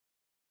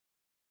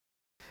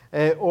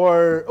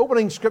Our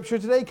opening scripture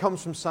today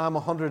comes from Psalm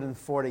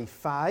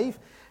 145,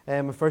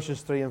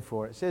 verses 3 and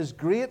 4. It says,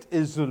 "Great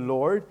is the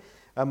Lord,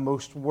 and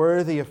most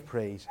worthy of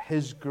praise.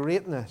 His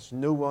greatness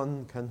no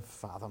one can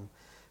fathom.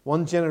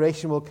 One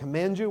generation will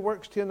commend your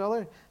works to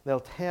another.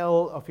 They'll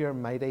tell of your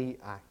mighty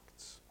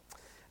acts."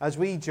 As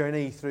we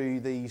journey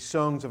through the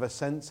songs of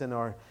ascents in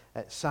our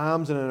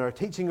psalms and in our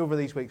teaching over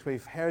these weeks,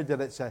 we've heard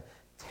that it's a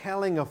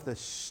telling of the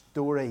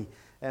story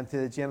to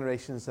the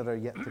generations that are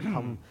yet to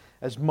come,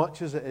 as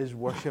much as it is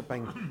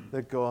worshipping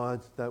the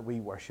God that we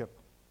worship.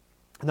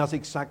 And that's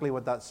exactly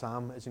what that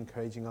psalm is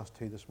encouraging us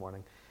to this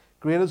morning.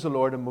 Great is the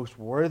Lord and most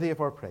worthy of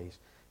our praise.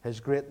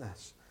 His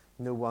greatness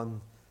no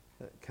one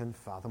can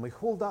fathom. We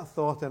hold that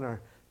thought in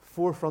our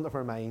forefront of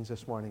our minds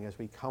this morning as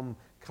we come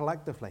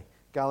collectively,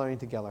 gathering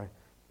together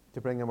to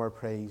bring Him our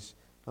praise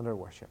and our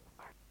worship.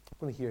 I'm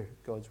going to hear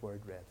God's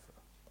word read for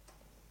us.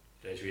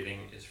 Today's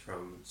reading is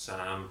from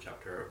Psalm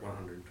chapter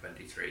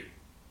 123.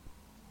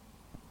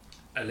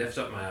 I lift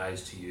up my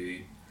eyes to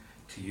you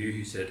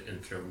who sit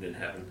enthroned in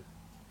heaven.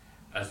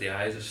 As the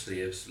eyes of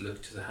slaves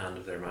look to the hand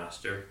of their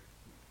master,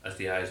 as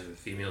the eyes of a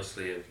female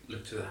slave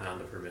look to the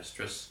hand of her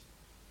mistress,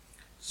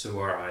 so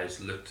our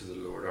eyes look to the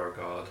Lord our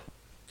God,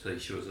 till He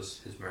shows us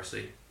His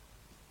mercy.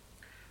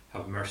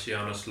 Have mercy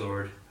on us,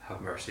 Lord,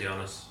 have mercy on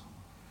us,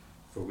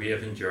 for we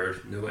have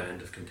endured no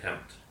end of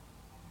contempt.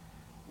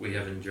 We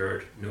have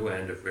endured no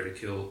end of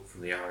ridicule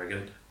from the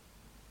arrogant,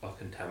 of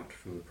contempt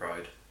from the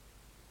proud.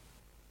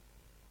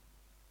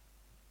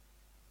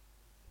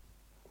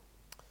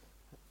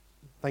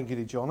 Thank you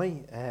to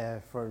Johnny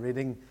for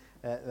reading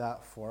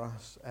that for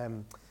us.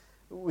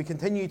 We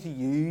continue to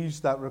use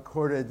that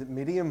recorded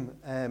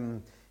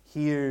medium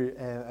here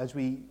as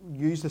we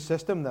use the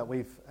system that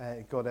we've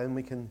got in.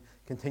 We can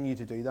continue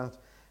to do that.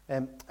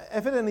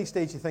 If at any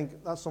stage you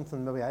think that's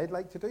something maybe I'd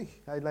like to do,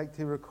 I'd like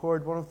to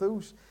record one of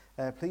those,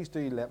 please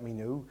do let me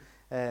know,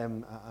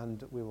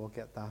 and we will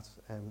get that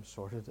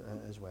sorted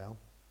as well.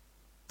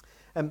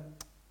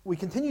 We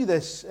continue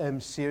this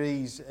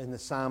series in the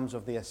Psalms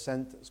of the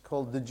Ascent. It's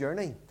called The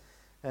Journey.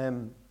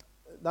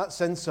 That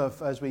sense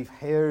of, as we've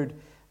heard,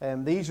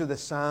 these are the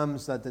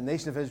Psalms that the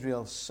nation of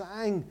Israel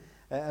sang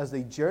as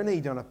they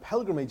journeyed on a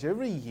pilgrimage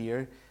every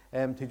year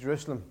to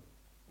Jerusalem.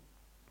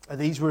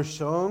 These were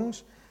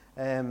songs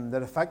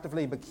that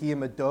effectively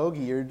became a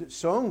dog-eared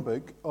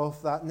songbook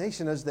of that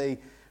nation as they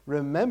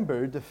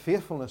remembered the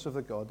faithfulness of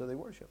the God that they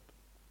worshipped.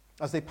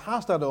 As they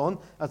passed that on,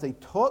 as they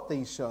taught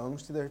these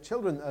songs to their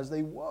children as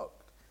they walked.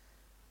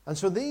 And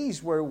so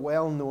these were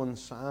well-known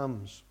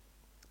psalms,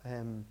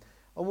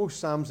 almost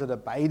psalms that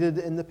abided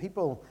in the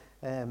people,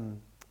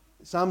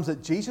 psalms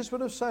that Jesus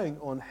would have sung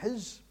on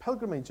His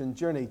pilgrimage and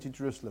journey to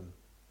Jerusalem. Do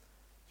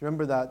you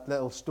remember that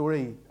little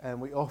story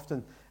we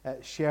often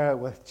share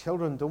with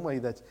children, don't we,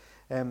 that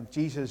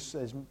Jesus,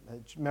 as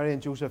Mary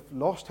and Joseph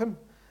lost Him,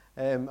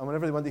 and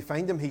whenever they went to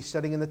find Him, He's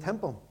sitting in the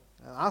temple.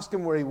 Ask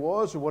Him where He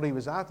was or what He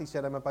was at. He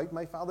said, "I'm about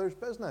my Father's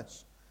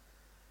business."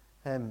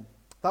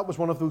 That was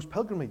one of those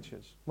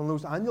pilgrimages, one of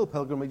those annual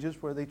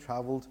pilgrimages where they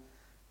travelled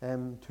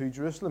to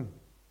Jerusalem.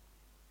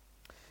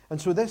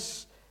 And so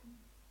this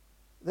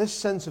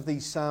sense of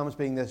these psalms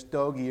being this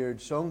dog-eared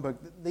songbook,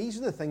 these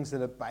are the things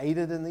that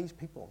abided in these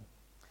people.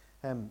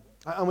 And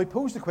we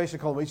posed the question a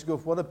couple of weeks ago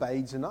of what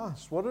abides in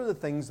us. What are the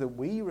things that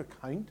we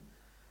recount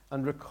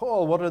and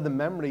recall? What are the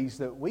memories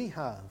that we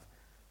have?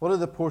 What are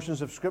the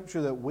portions of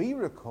Scripture that we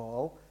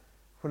recall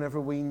whenever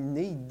we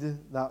need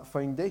that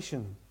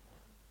foundation?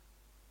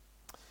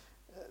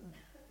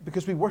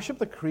 Because we worship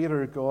the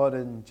Creator God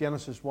in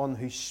Genesis 1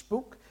 who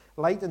spoke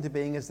light into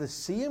being as the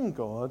same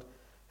God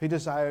who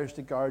desires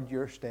to guard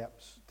your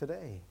steps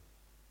today.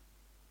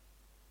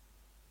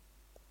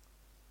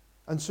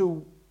 And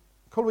so,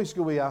 a couple of weeks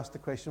ago we asked the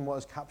question, what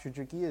has captured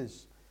your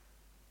gaze?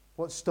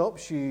 What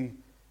stops you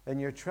in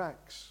your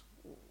tracks?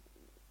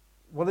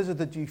 What is it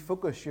that you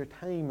focus your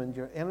time and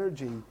your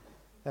energy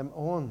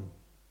on?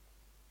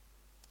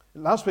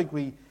 Last week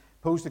we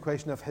posed the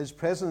question of His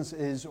presence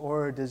is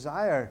our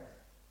desire.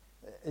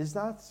 Is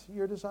that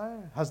your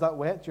desire? Has that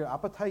whet your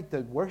appetite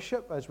to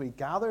worship as we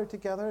gather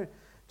together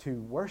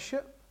to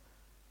worship?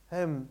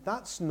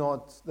 That's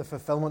not the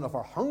fulfillment of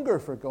our hunger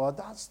for God.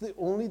 That's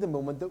only the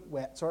moment that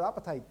whets our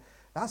appetite.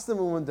 That's the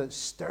moment that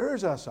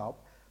stirs us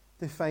up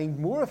to find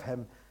more of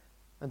Him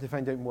and to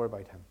find out more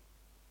about Him.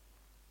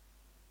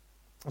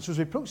 And so as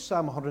we approach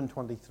Psalm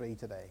 123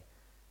 today,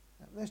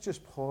 let's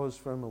just pause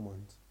for a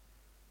moment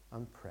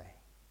and pray.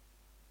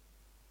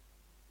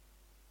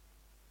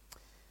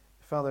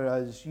 Father,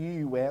 as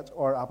You whet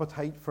our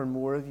appetite for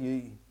more of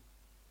You,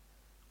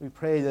 we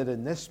pray that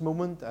in this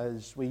moment,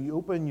 as we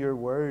open Your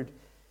word,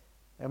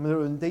 and there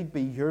will indeed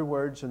be Your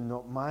words and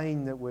not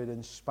mine that would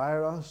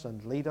inspire us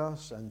and lead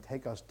us and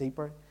take us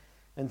deeper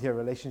into a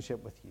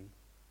relationship with You.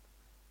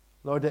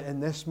 Lord, that in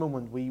this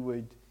moment we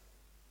would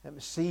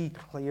see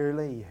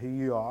clearly who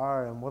You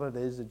are and what it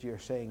is that You're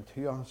saying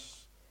to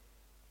us.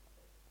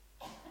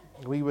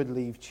 We would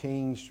leave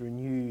changed,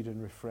 renewed,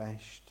 and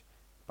refreshed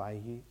by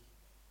You.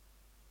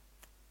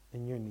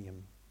 In Your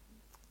name,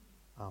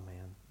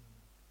 amen.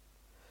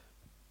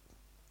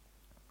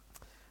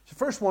 So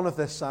verse 1 of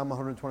this Psalm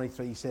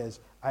 123 says,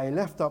 I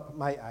lift up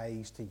my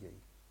eyes to you.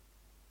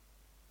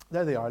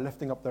 There they are,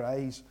 lifting up their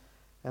eyes.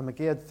 And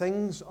again,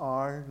 things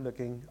are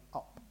looking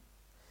up.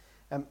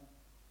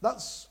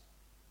 That's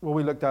what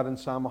we looked at in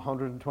Psalm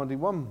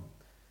 121.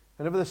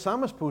 Whenever the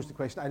psalmist posed the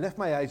question, I lift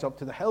my eyes up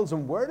to the hills,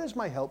 and where does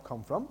my help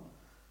come from?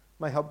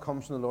 My help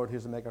comes from the Lord who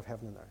is the maker of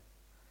heaven and earth.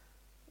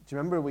 Do you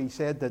remember we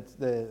said that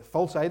the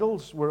false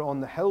idols were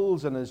on the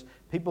hills, and as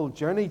people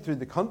journeyed through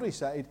the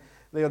countryside,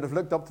 they would have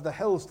looked up to the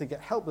hills to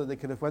get help, that they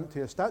could have went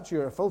to a statue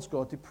or a false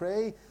god to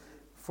pray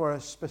for a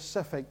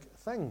specific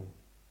thing.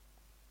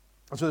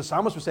 And so the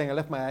psalmist was saying, I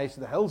lift my eyes to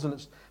the hills,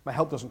 and my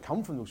help doesn't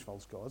come from those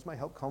false gods. My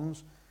help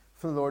comes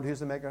from the Lord who is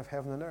the maker of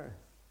heaven and earth.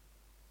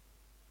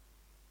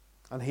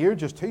 And here,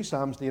 just 2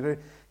 psalms later,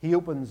 he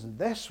opens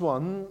this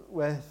one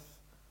with,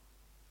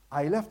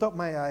 I lift up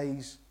my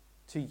eyes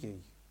to you.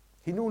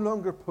 He no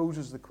longer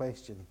poses the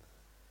question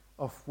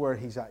of where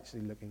he's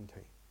actually looking to.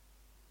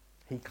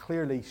 He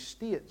clearly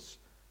states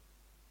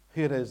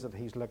who it is that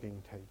he's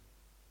looking to.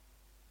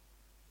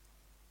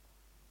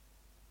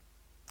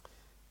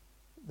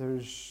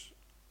 There's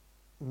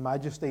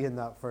majesty in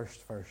that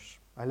first verse.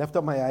 I lift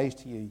up my eyes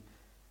to you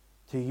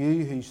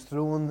whose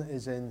throne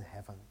is in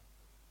heaven.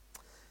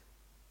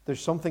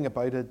 There's something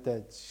about it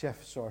that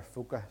shifts our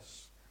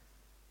focus.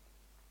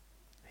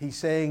 He's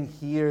saying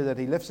here that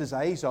he lifts his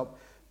eyes up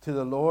to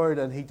the Lord,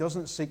 and he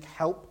doesn't seek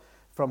help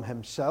from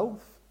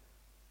himself.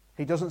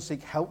 He doesn't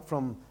seek help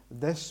from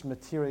this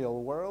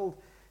material world.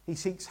 He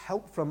seeks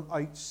help from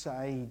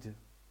outside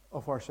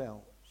of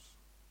ourselves,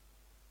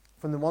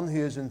 from the one who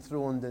is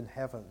enthroned in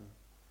heaven,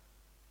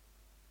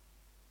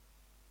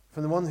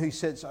 from the one who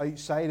sits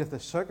outside of the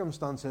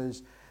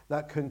circumstances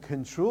that can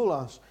control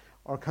us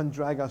or can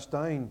drag us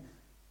down,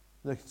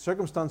 the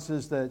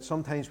circumstances that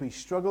sometimes we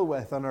struggle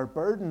with and are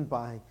burdened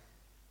by,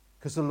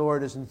 because the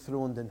Lord is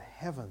enthroned in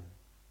heaven.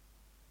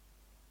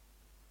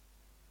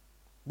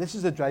 This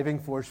is a driving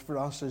force for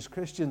us as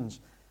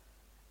Christians.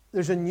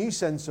 There's a new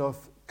sense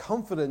of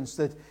confidence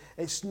that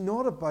it's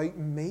not about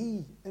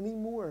me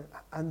anymore.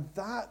 And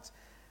that,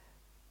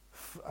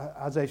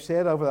 as I've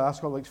said over the last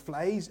couple of weeks,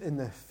 flies in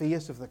the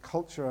face of the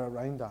culture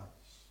around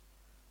us.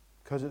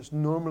 Because it's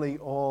normally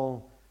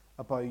all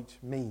about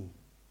me.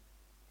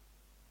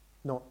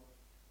 Not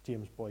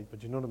James Boyd,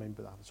 but you know what I mean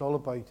by that. It's all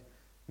about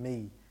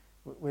me.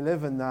 We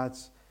live in that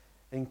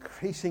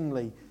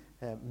increasingly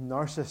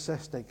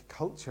narcissistic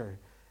culture.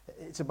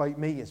 It's about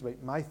me. It's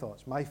about my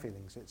thoughts, my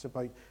feelings. It's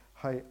about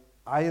how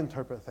I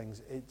interpret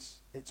things.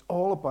 It's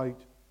all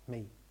about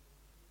me.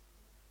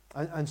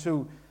 And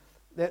so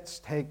let's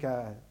take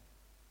a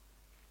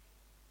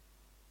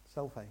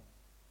selfie.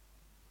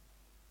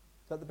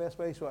 Is that the best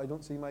way so I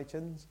don't see my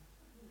chins?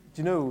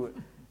 Do you know,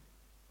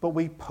 but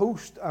we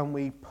post and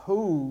we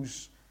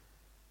pose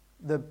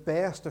the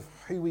best of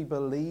who we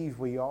believe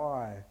we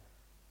are.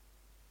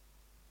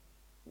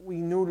 We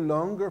no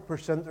longer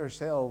present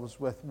ourselves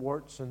with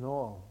warts and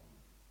all.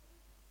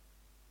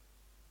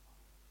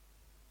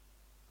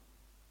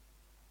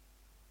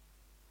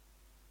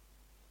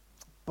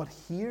 But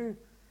here,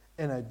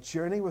 in a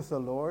journey with the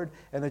Lord,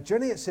 in a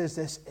journey it says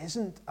this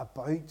isn't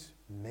about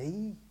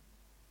me.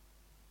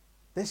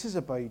 This is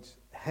about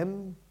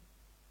Him.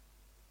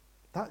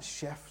 That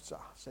shifts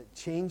us. It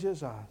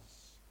changes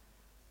us.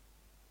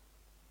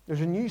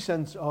 There's a new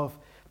sense of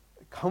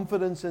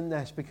confidence in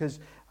this, because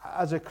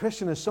as a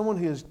Christian, as someone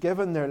who has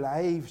given their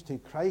lives to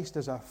Christ,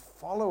 as a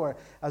follower,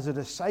 as a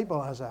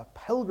disciple, as a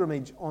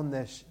pilgrimage on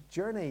this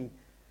journey,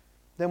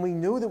 then we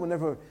know that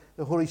whenever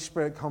the Holy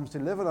Spirit comes to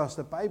live in us,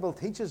 the Bible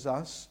teaches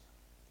us,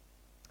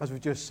 as we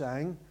just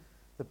sang,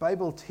 the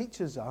Bible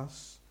teaches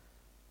us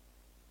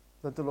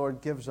that the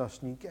Lord gives us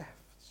new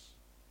gifts.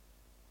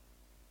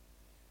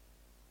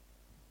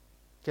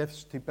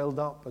 Gifts to build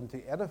up and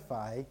to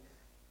edify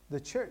the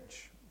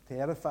church, to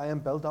edify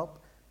and build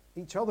up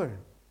each other.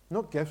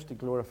 Not gifts to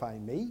glorify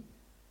me,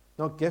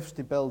 not gifts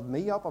to build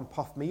me up and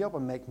puff me up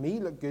and make me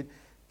look good,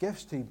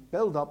 gifts to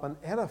build up and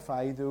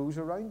edify those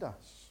around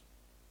us.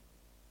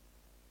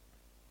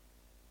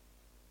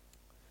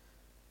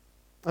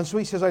 And so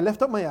he says, I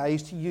lift up my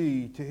eyes to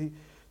you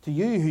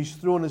whose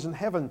throne is in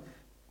heaven.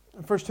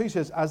 And verse 2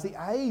 says, as the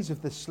eyes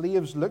of the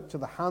slaves look to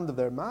the hand of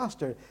their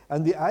master,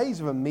 and the eyes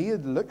of a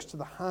maid looks to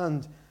the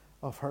hand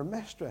of her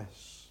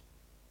mistress.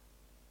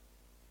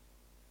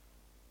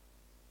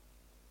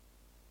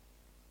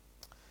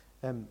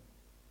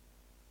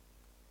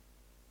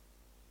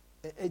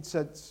 It's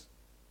at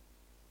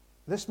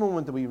this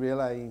moment that we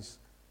realize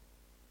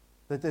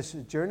that this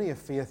journey of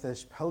faith,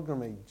 this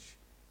pilgrimage,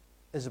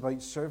 is about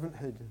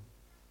servanthood.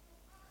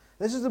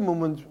 This is the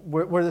moment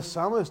where the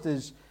psalmist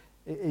is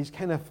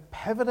kind of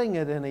pivoting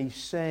it, and he's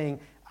saying,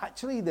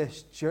 actually,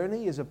 this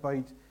journey is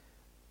about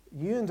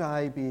you and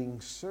I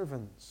being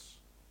servants.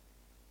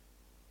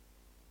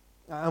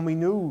 And we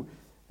know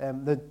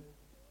that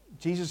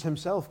Jesus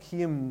himself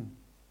came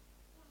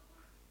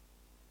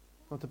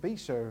not to be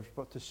served,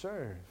 but to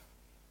serve.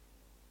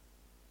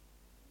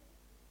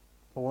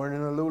 Born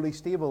in a lowly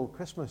stable,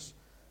 Christmas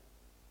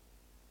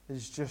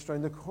is just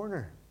round the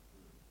corner.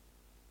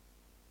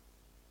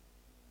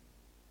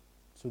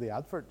 So the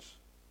adverts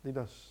lead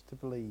us to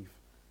believe.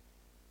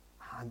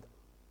 And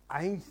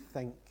I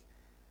think,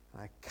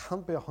 I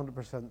can't be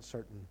 100%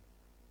 certain,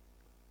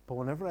 but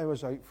whenever I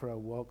was out for a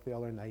walk the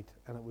other night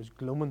and it was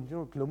gloaming, you know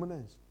what gloaming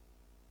is?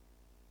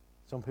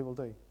 Some people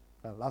do.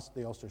 Well, that's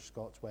the Ulster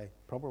Scots way,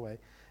 proper way,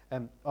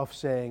 of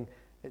saying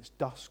it's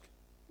dusk.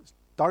 It's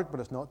dark, but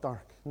it's not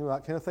dark. You know,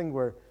 that kind of thing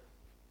where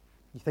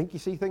you think you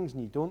see things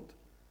and you don't.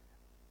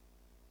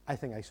 I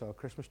think I saw a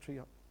Christmas tree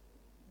up.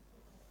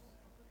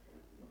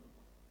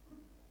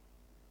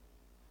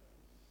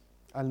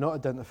 I'll not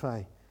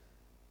identify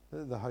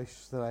the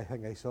house that I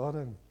think I saw it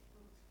in.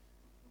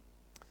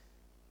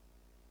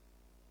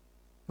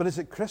 But it's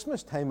at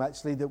Christmas time,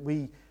 actually,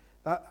 that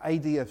that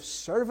idea of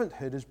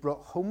servanthood is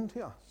brought home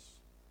to us.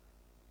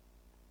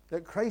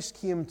 That Christ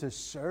came to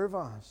serve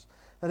us.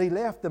 That he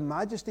left the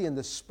majesty and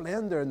the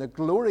splendor and the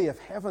glory of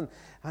heaven,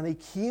 and he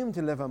came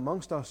to live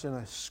amongst us in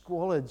a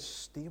squalid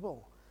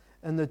stable,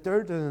 in the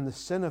dirt and in the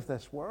sin of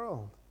this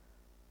world.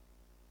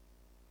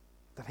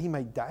 That he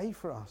might die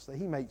for us, that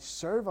he might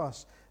serve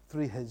us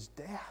through his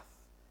death.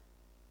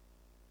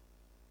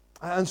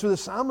 And so the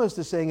psalmist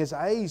is saying his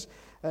eyes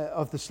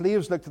of the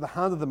slaves look to the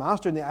hand of the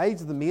master, and the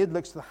eyes of the maid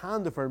looks to the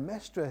hand of her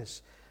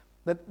mistress.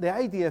 That the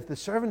idea of the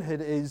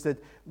servanthood is that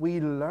we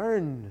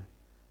learn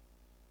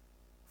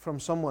from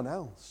someone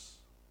else.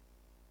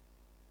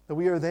 That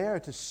we are there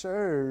to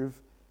serve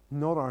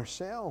not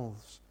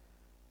ourselves,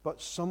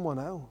 but someone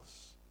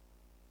else.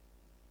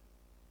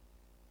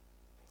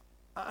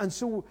 And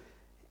so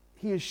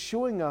he is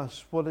showing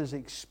us what is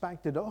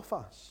expected of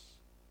us.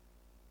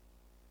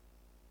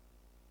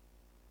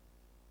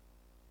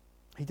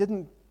 He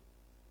didn't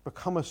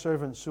become a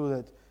servant so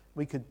that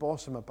we could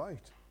boss him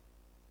about.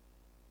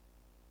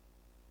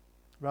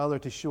 Rather,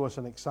 to show us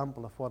an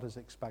example of what is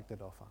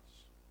expected of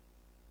us.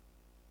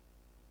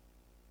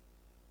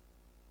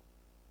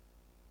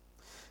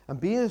 And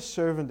being a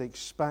servant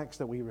expects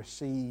that we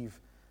receive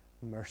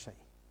mercy.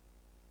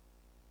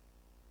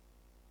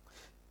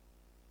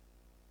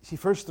 See,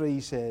 verse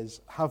 3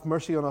 says, "Have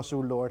mercy on us, O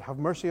Lord, have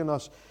mercy on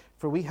us,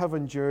 for we have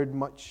endured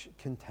much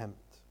contempt."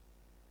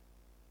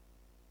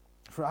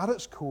 For at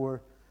its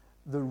core,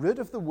 the root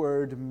of the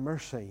word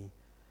mercy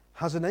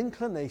has an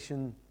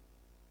inclination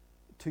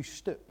to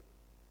stoop.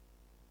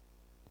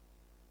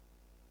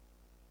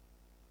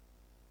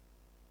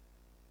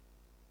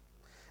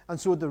 And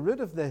so the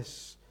root of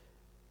this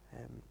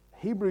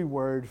Hebrew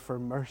word for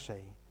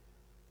mercy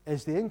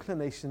is the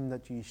inclination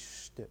that you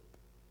stoop.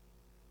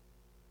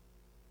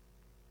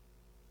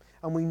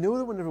 And we know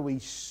that whenever we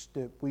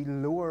stoop, we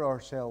lower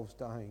ourselves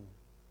down.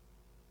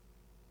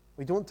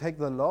 We don't take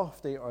the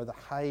lofty or the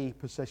high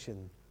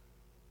position,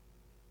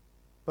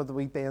 but that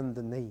we bend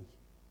the knee.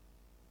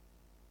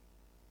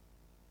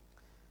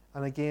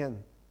 And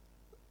again,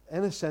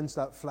 in a sense,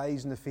 that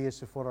flies in the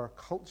face of what our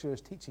culture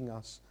is teaching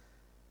us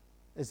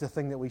is the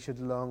thing that we should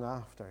long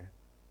after.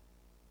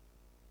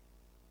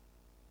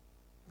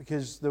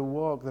 Because the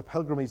walk, the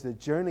pilgrimage, the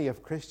journey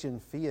of Christian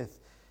faith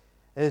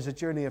is a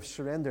journey of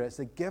surrender. It's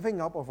the giving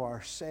up of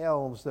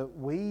ourselves that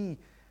we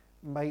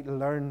might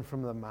learn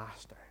from the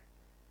Master.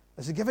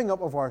 It's the giving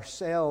up of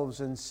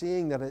ourselves and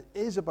seeing that it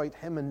is about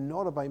him and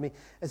not about me.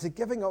 It's the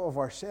giving up of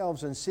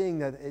ourselves and seeing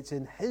that it's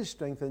in his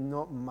strength and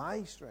not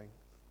my strength.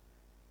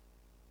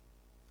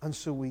 And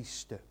so we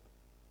stoop.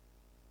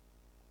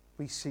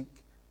 We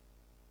seek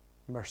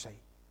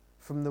mercy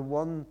from the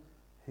one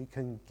who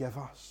can give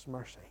us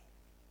mercy.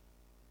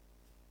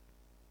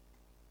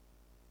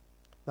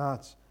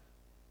 That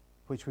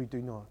which we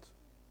do not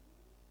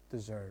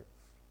deserve.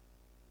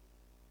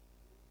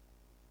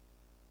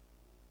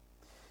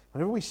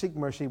 Whenever we seek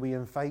mercy, we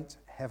invite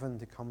heaven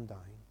to come down.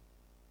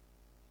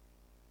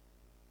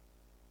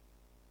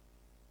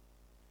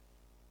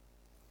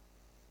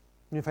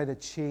 We invite a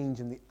change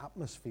in the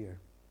atmosphere.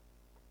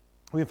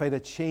 We invite a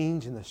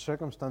change in the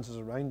circumstances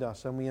around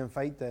us, and we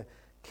invite the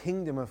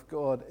kingdom of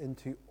God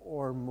into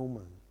our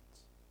moment.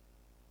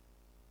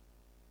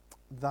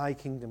 Thy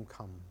kingdom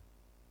come,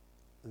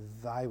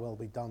 thy will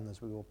be done,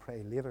 as we will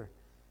pray later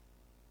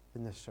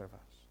in this service.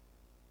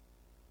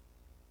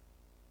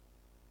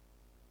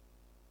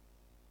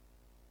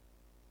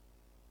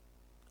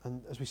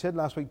 And as we said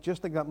last week,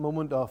 just like that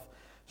moment of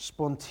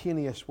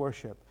spontaneous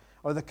worship,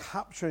 or the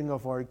capturing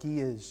of our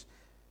gaze,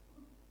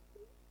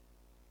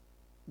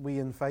 we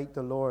invite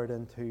the Lord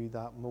into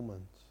that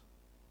moment.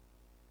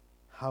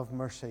 Have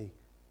mercy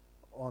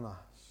on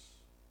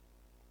us.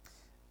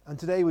 And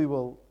today we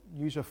will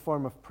use a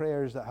form of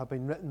prayers that have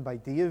been written by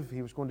Dave.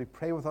 He was going to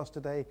pray with us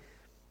today.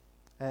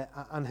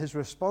 And his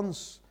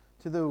response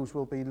to those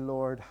will be,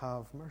 Lord,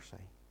 have mercy.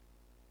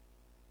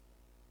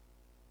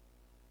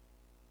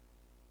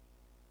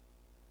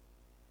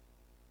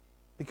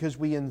 Because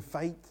we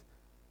invite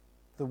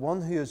the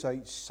one who is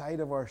outside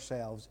of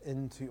ourselves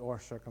into our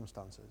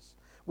circumstances.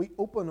 We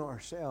open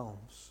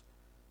ourselves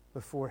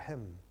before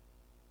him.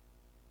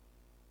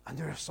 And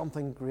there is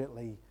something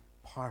greatly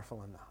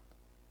powerful in that.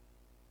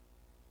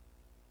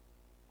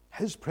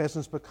 His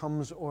presence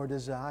becomes our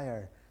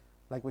desire,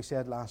 like we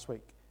said last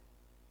week.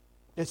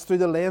 It's through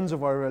the lens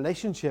of our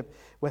relationship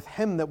with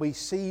Him that we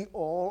see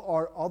all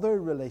our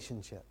other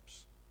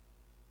relationships.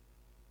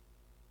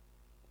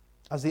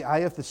 As the eye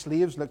of the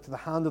slaves look to the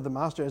hand of the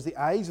master, as the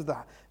eyes of the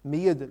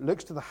maid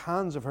looks to the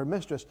hands of her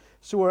mistress,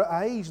 so our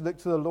eyes look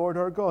to the Lord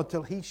our God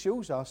till He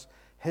shows us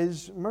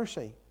His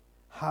mercy.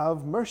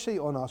 Have mercy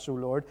on us, O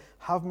Lord.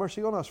 Have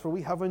mercy on us, for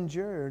we have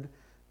endured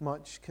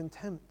much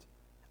contempt.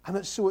 And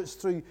it's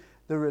through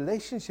the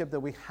relationship that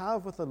we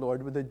have with the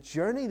Lord, with the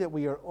journey that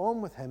we are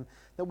on with Him,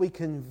 that we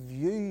can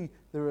view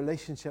the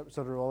relationships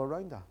that are all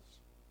around us.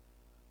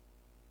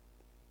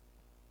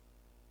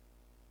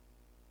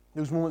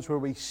 Those moments where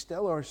we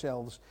still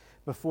ourselves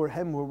before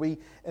Him, where we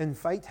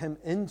invite Him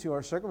into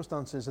our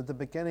circumstances at the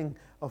beginning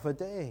of a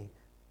day,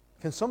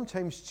 can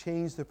sometimes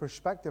change the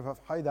perspective of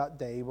how that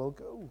day will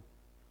go.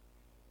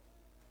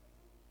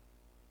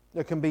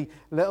 There can be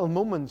little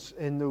moments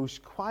in those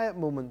quiet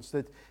moments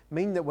that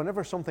mean that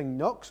whenever something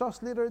knocks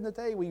us later in the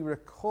day, we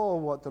recall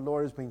what the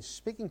Lord has been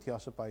speaking to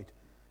us about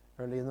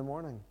early in the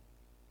morning.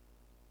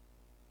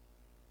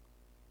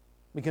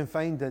 We can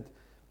find that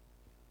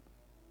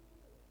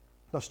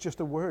that's just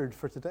a word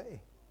for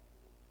today.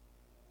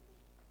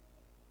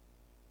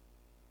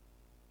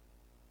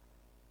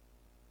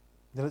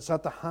 That it's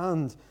at the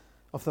hand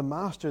of the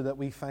Master that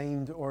we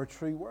find our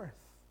true worth.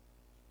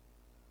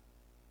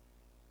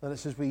 That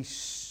it's as we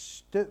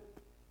stoop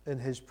in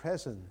His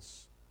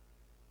presence,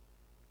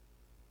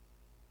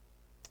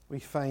 we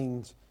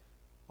find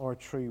our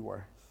true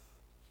worth.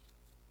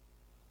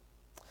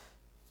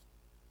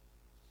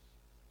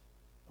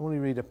 I want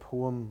to read a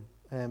poem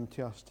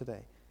to us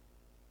today.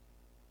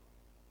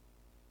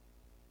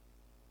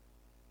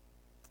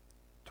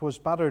 'Twas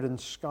battered and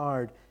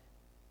scarred,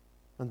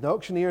 and the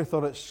auctioneer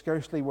thought it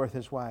scarcely worth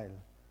his while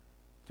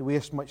to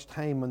waste much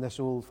time on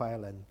this old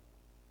violin.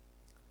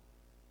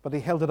 But he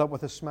held it up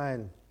with a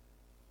smile.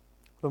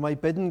 For my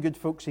bidding, good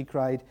folks, he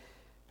cried,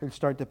 who'll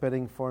start the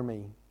bidding for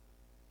me?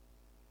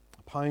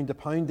 A pound,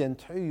 then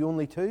two,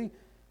 only two?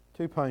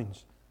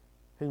 £2.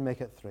 Who'll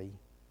make it three?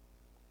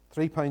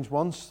 £3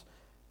 once,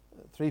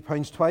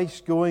 £3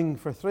 twice, going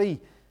for three.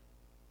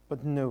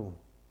 But no.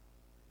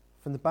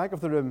 From the back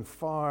of the room,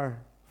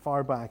 far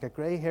back, a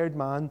grey-haired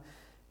man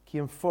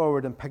came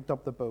forward and picked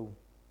up the bow.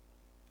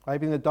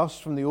 Wiping the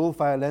dust from the old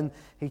violin,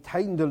 he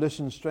tightened the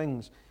loosened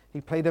strings. He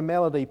played a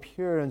melody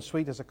pure and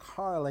sweet as a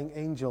caroling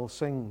angel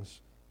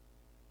sings.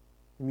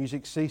 The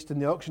music ceased,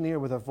 and the auctioneer,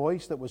 with a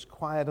voice that was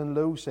quiet and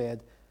low,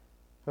 said,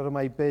 "What am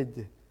I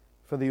bid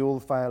for the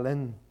old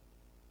violin?"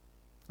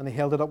 And he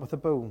held it up with the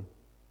bow.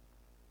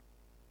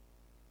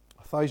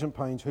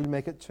 £1,000, who'll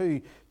make it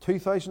two?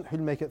 2,000, who'll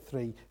make it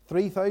three?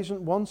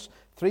 3,000 once,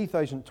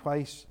 3,000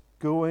 twice,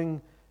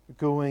 going,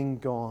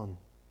 gone.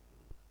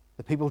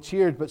 The people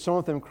cheered, but some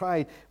of them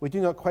cried, "We do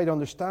not quite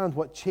understand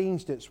what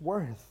changed its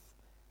worth."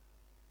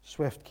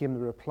 Swift came the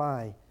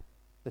reply,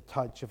 the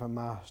touch of a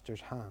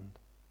master's hand.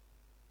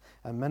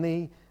 And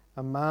many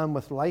a man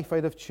with life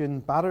out of tune,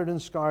 battered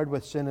and scarred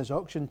with sin, is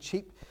auctioned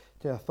cheap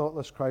to a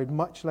thoughtless crowd,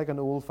 much like an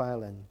old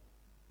violin.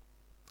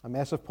 A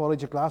mess of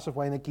porridge, a glass of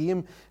wine, a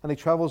game, and he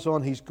travels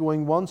on. He's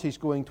going once, he's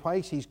going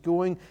twice, he's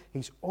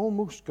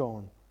almost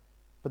gone.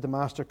 But the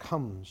master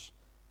comes,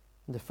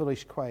 and the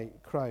foolish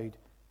crowd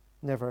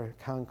never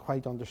can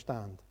quite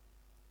understand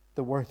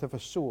the worth of a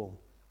soul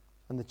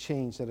and the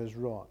change that is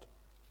wrought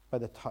by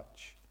the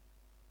touch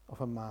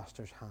of a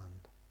master's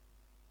hand.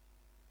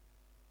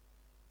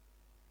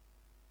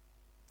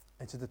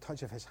 It's at the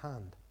touch of His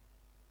hand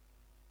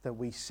that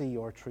we see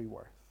our true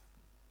worth.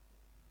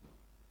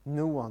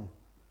 No one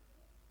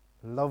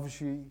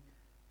loves you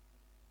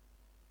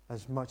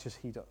as much as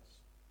He does.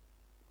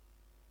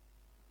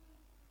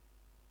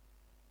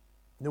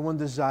 No one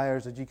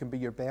desires that you can be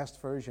your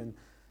best version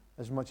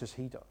as much as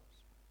He does.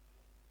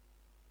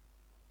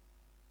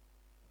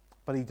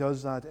 But He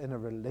does that in a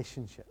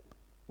relationship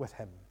with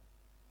Him.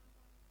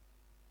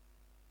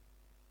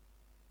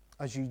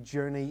 As you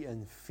journey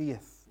in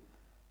faith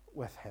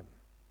with Him.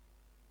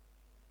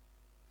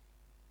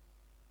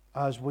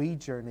 As we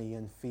journey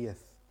in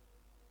faith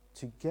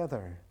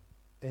together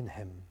in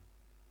Him.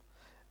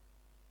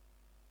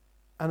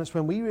 And it's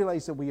when we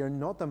realize that we are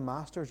not the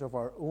masters of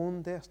our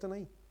own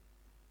destiny,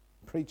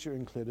 preacher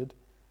included,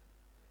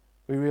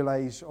 we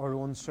realize our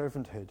own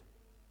servanthood.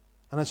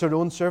 And it's our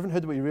own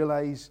servanthood that we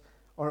realize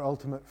our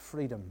ultimate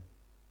freedom.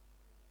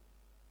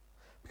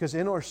 Because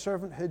in our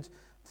servanthood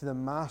to the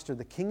Master,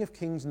 the King of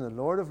Kings and the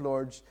Lord of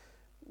Lords,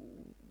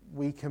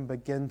 we can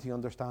begin to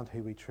understand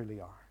who we truly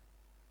are.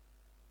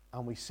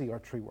 And we see our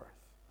true worth.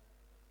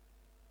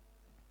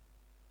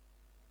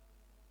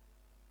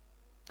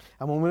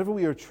 And whenever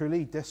we are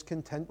truly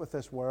discontent with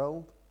this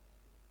world,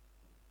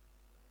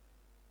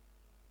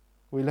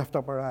 we lift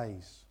up our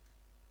eyes.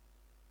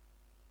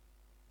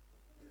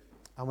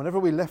 And whenever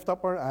we lift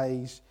up our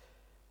eyes,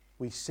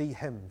 we see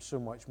Him so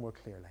much more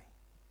clearly.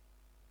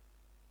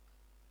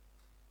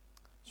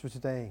 So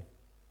today,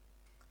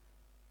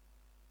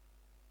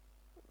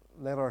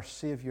 let our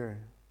Saviour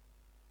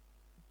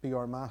be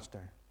our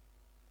Master,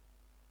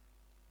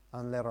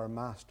 and let our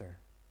Master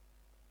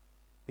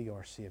be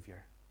our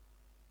Saviour.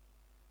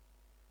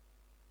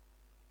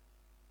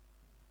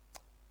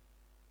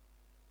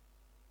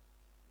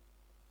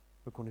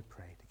 we're going to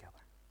pray together.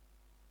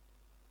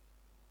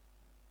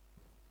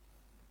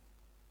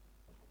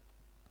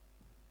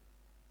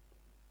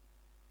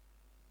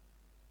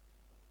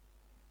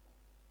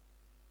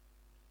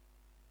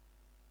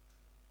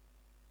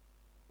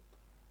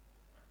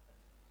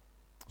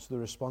 So the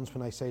response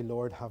when I say,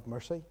 Lord, have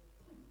mercy,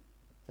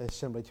 is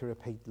simply to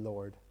repeat,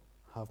 Lord,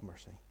 have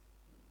mercy.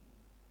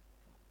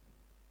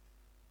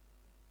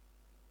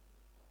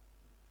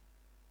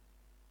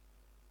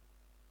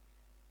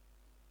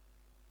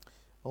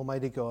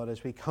 Almighty God,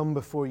 as we come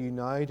before you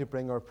now to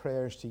bring our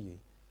prayers to you,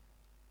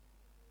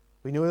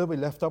 we know that we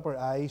lift up our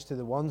eyes to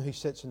the one who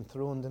sits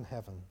enthroned in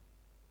heaven.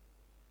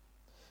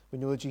 We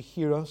know that you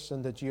hear us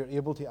and that you are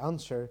able to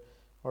answer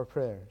our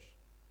prayers.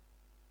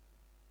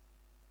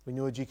 We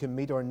know that you can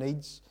meet our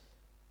needs.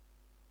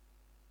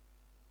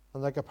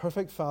 And like a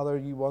perfect Father,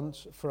 you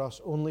want for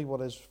us only what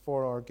is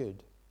for our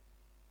good.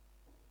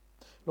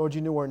 Lord,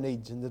 you know our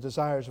needs and the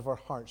desires of our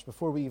hearts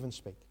before we even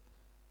speak.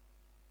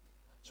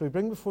 So we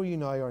bring before you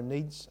now our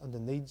needs and the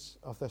needs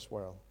of this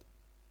world.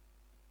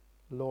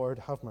 Lord,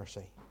 have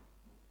mercy.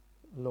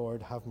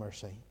 Lord, have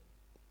mercy.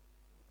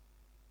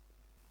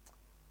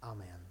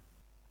 Amen.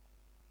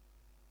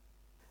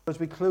 As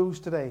we close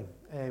today,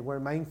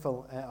 we're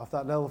mindful of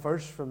that little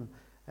verse from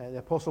the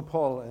Apostle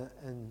Paul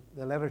in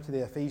the letter to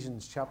the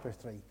Ephesians, chapter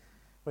 3,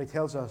 where he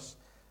tells us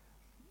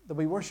that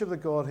we worship the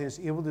God who is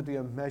able to do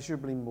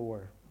immeasurably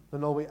more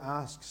than all we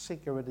ask,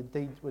 seek, or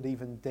indeed would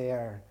even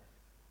dare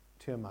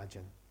to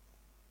imagine.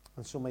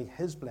 And so may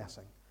his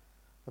blessing,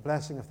 the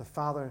blessing of the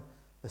Father,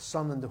 the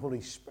Son, and the Holy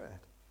Spirit,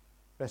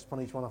 rest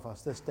upon each one of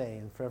us this day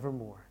and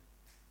forevermore.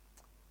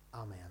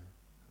 Amen.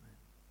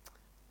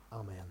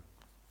 Amen.